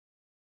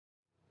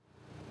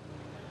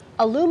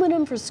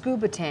Aluminum for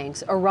scuba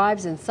tanks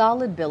arrives in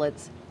solid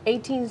billets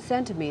 18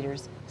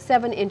 centimeters,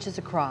 7 inches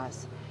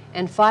across,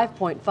 and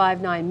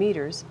 5.59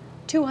 meters,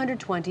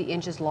 220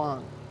 inches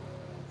long.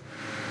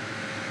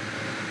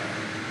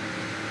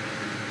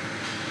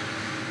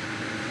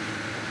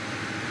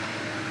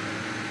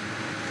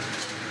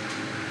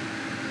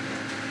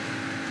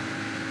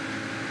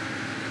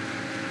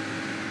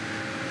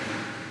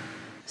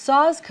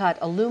 Saws cut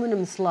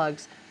aluminum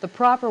slugs the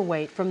proper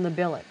weight from the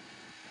billet.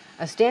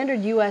 A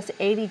standard US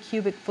 80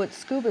 cubic foot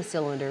scuba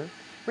cylinder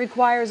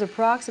requires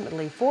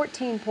approximately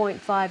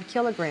 14.5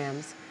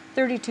 kilograms,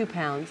 32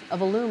 pounds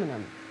of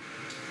aluminum.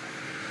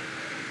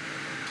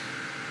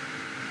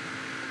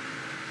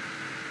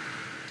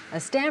 A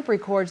stamp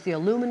records the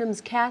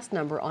aluminum's cast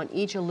number on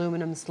each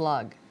aluminum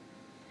slug.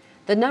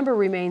 The number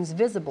remains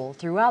visible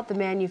throughout the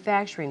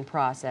manufacturing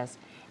process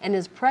and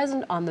is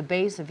present on the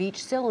base of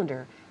each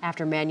cylinder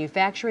after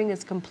manufacturing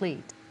is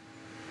complete.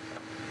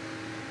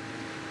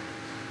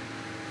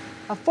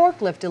 A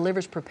forklift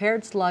delivers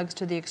prepared slugs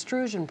to the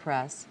extrusion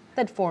press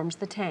that forms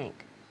the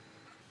tank.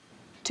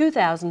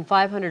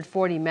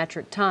 2,540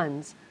 metric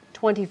tons,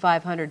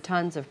 2,500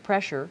 tons of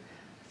pressure,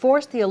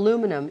 force the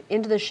aluminum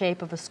into the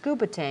shape of a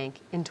scuba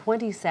tank in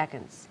 20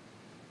 seconds.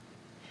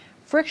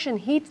 Friction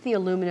heats the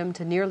aluminum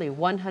to nearly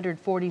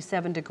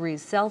 147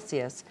 degrees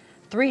Celsius,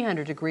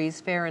 300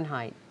 degrees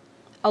Fahrenheit.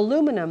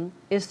 Aluminum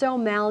is so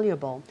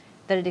malleable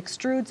that it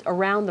extrudes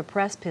around the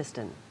press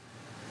piston.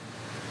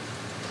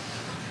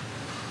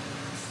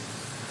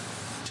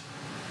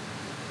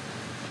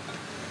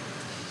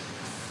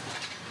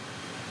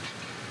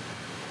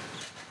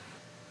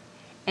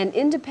 An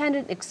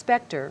independent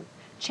inspector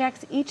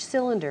checks each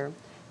cylinder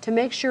to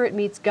make sure it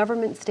meets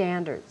government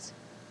standards.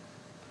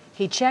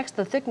 He checks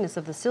the thickness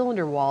of the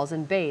cylinder walls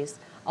and base,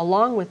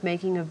 along with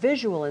making a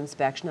visual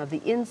inspection of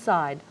the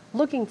inside,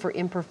 looking for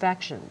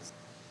imperfections.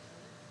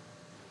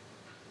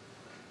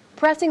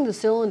 Pressing the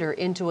cylinder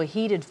into a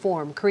heated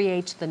form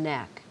creates the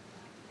neck.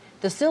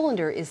 The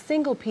cylinder is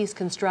single-piece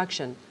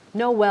construction,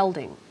 no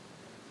welding.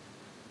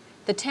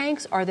 The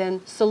tanks are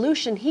then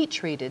solution heat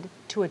treated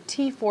to a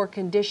T4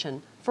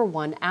 condition for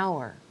 1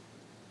 hour.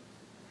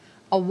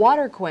 A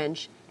water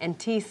quench and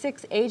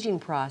T6 aging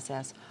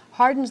process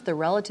hardens the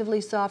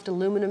relatively soft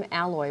aluminum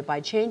alloy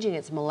by changing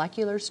its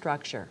molecular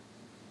structure.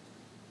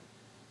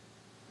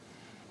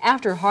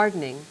 After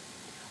hardening,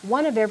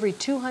 1 of every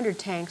 200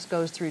 tanks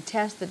goes through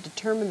tests that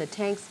determine the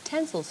tank's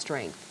tensile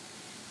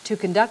strength. To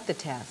conduct the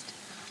test,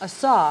 a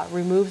saw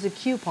removes a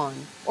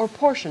coupon or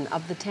portion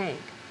of the tank.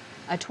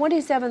 A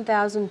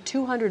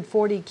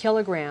 27,240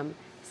 kilogram,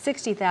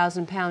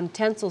 60,000 pound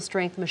tensile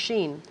strength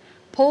machine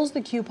pulls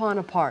the coupon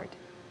apart.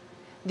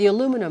 The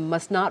aluminum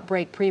must not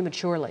break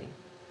prematurely.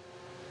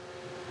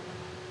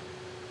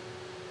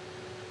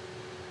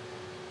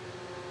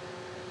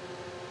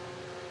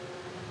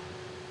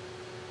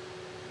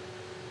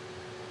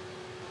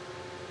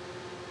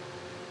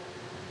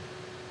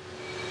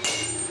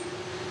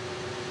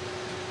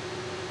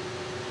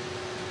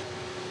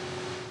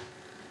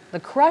 The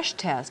crush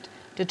test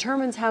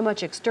determines how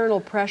much external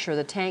pressure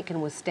the tank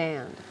can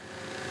withstand.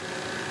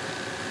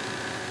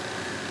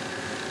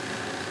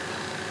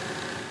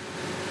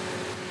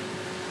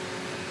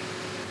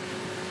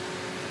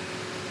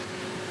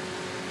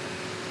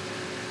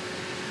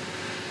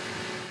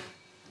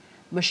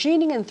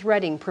 Machining and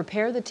threading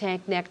prepare the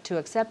tank neck to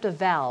accept a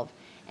valve,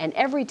 and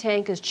every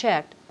tank is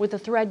checked with a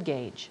thread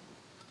gauge.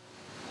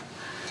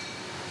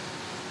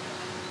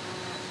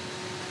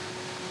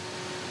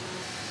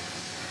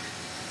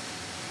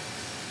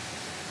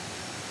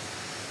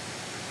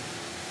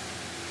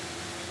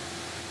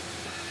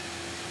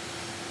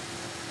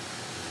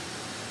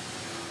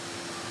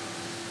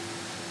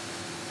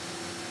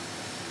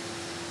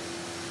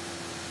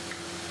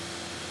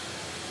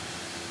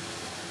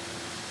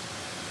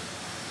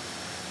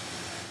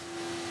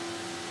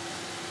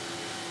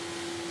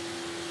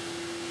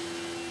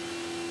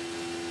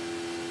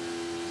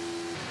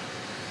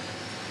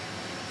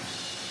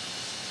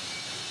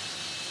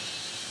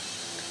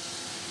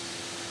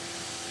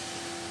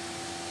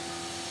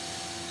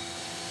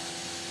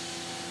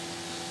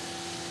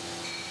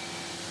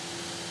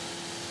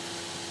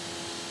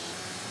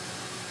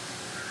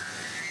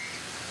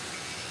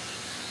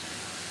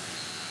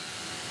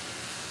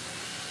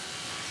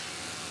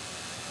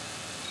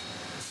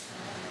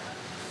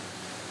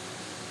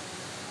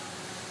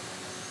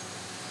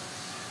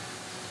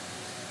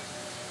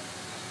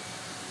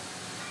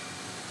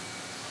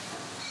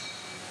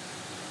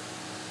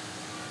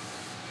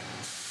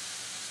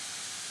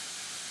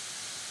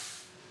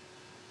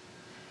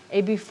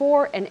 A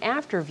before and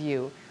after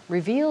view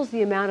reveals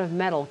the amount of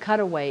metal cut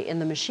away in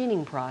the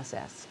machining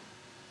process.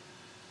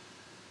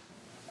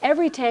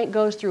 Every tank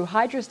goes through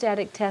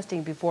hydrostatic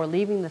testing before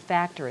leaving the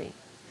factory.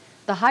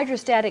 The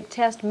hydrostatic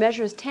test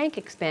measures tank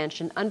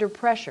expansion under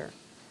pressure.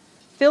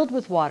 Filled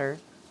with water,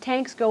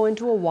 tanks go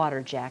into a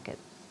water jacket.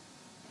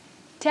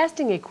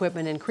 Testing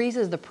equipment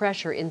increases the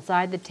pressure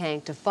inside the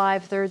tank to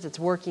 5/3 its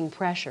working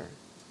pressure.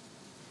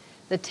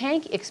 The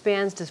tank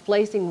expands,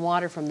 displacing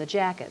water from the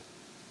jacket.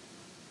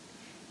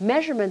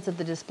 Measurements of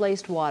the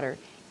displaced water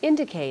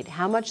indicate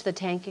how much the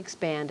tank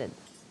expanded.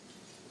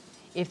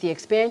 If the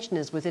expansion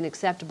is within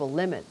acceptable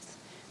limits,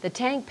 the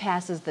tank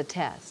passes the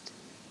test.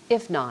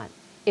 If not,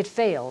 it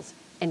fails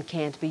and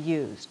can't be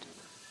used.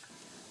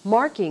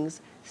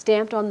 Markings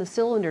stamped on the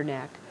cylinder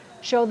neck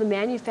show the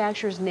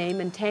manufacturer's name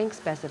and tank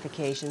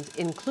specifications,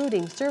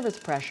 including service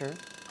pressure,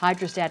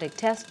 hydrostatic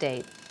test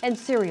date, and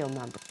serial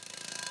number.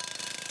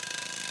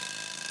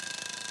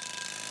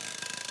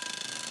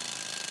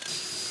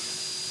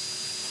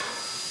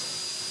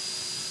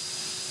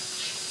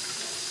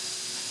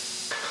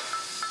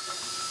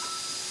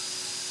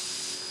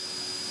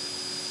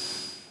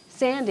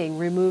 Sanding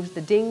removes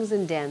the dings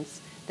and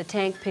dents the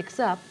tank picks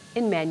up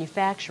in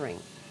manufacturing.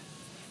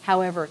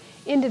 However,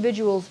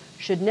 individuals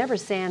should never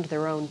sand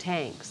their own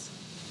tanks.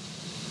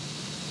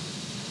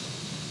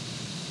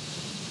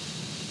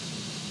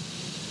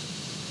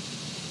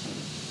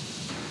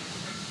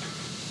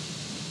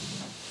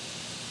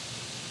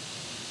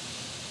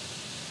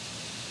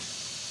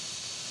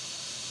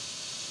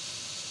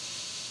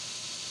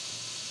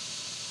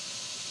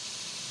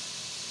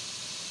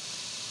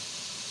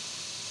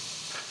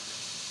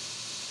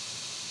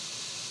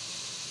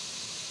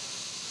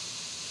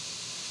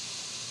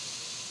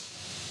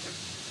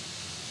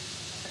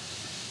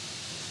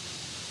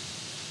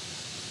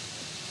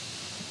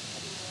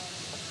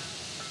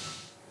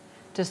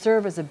 To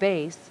serve as a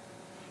base,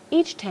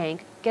 each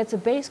tank gets a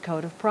base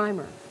coat of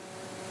primer.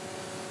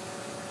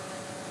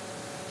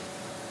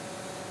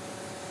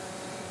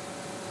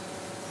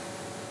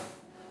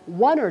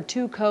 One or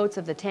two coats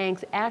of the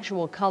tank's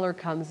actual color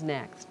comes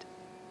next.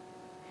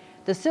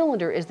 The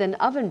cylinder is then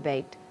oven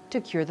baked to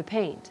cure the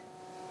paint.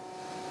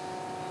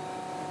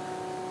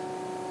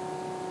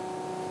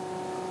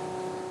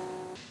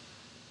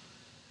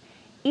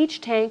 Each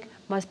tank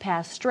must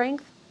pass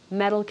strength,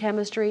 metal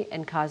chemistry,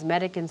 and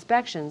cosmetic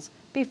inspections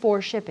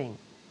before shipping.